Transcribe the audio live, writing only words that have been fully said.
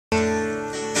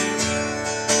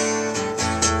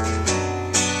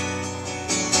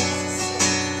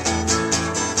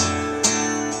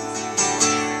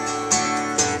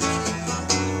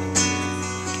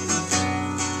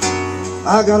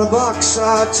I got a box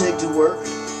I take to work,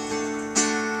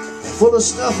 full of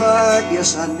stuff I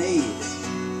guess I need.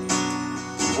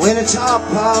 When the top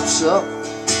pops up,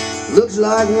 looks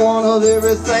like one of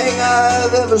everything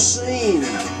I've ever seen.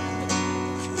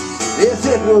 If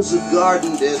it was a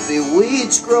garden, there'd be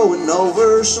weeds growing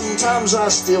over. Sometimes I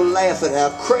still laugh at how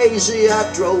crazy I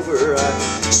drove her. I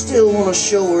still want to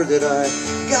show her that I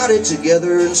got it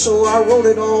together, and so I wrote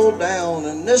it all down,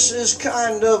 and this is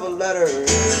kind of a letter.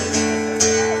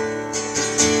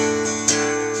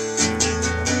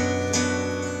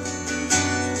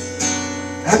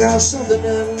 I got something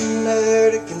in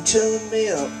there that can tune me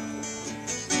up,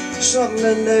 something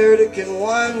in there that can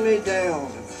wind me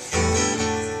down.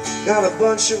 Got a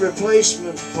bunch of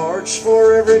replacement parts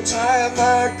for every time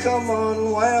I come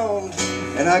unwound.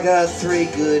 And I got 3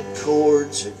 good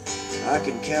chords that I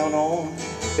can count on.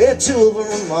 Yeah, 2 of them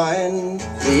are mine,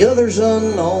 the other's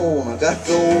unknown. I got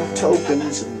gold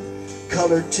tokens and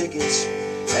colored tickets,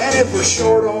 and if we're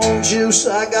short on juice,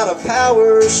 I got a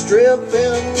power strip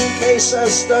in case I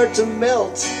start to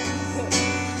melt.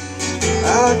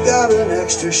 I got an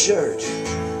extra shirt,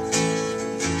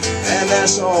 and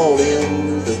that's all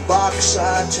in the box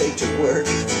I take to work.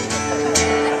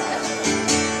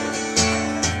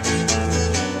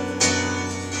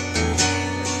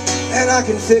 And I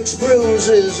can fix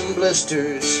bruises and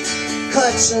blisters,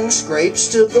 cuts and scrapes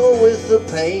to go with the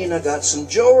pain. I got some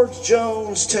George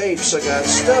Jones tapes, I got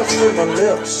stuff for my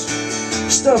lips,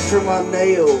 stuff for my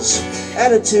nails,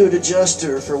 attitude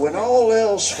adjuster for when all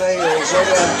else fails. I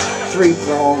got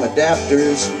 3-prong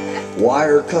adapters,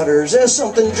 wire cutters, there's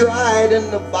something dried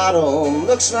in the bottom,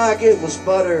 looks like it was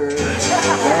butter,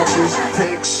 matches and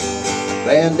picks,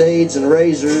 Band-Aids and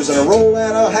razors, and a roll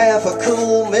and a half of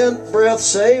cool mint breath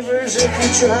savers. If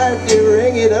you tried to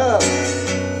ring it up,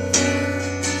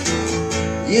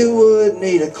 you would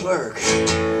need a clerk.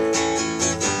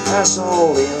 That's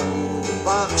all in the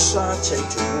box I take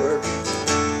to work.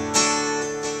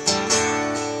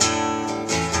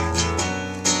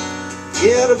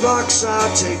 Yeah, the box I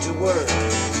take to work.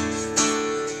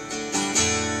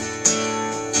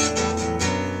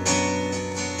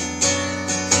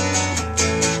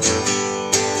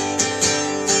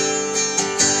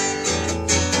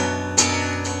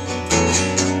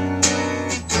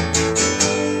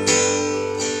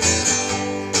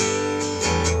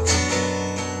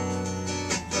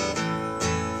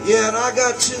 Yeah, and I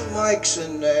got 2 mics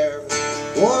in there.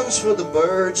 One's for the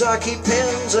birds. I keep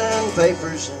pens and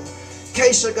papers in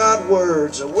case I got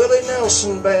words. A Willie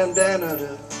Nelson bandana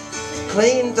to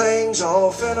clean things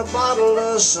off, and a bottle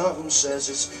of something says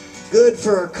it's good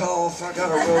for a cough. I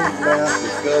got a road map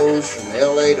that goes from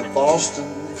LA to Boston,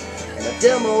 and a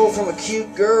demo from a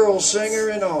cute girl singer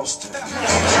in Austin. I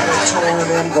got a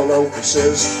torn envelope that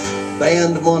says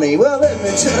band money. Well, let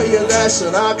me tell you, that's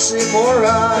an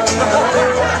oxymoron.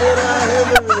 Did I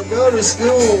ever go to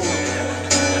school?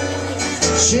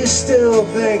 She still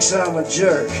thinks I'm a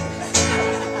jerk.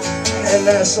 And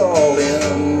that's all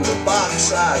in the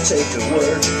box I take to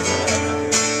work.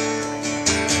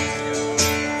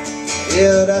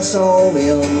 Yeah, that's all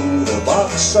in the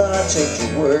box I take to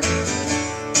work.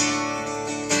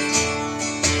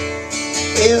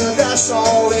 Yeah, that's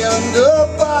all in the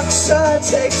box I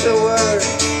take to work.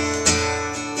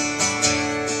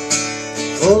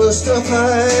 Full of stuff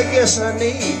I guess I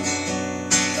need.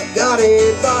 I've got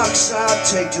a box I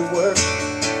take to work.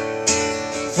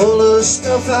 Full of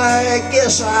stuff I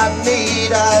guess I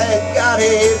need. I got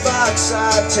a box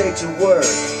I take to work.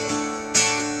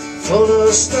 Full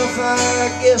of stuff I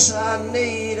guess I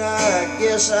need. I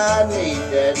guess I need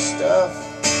that stuff.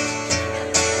 I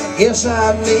guess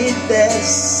I need that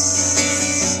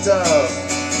stuff.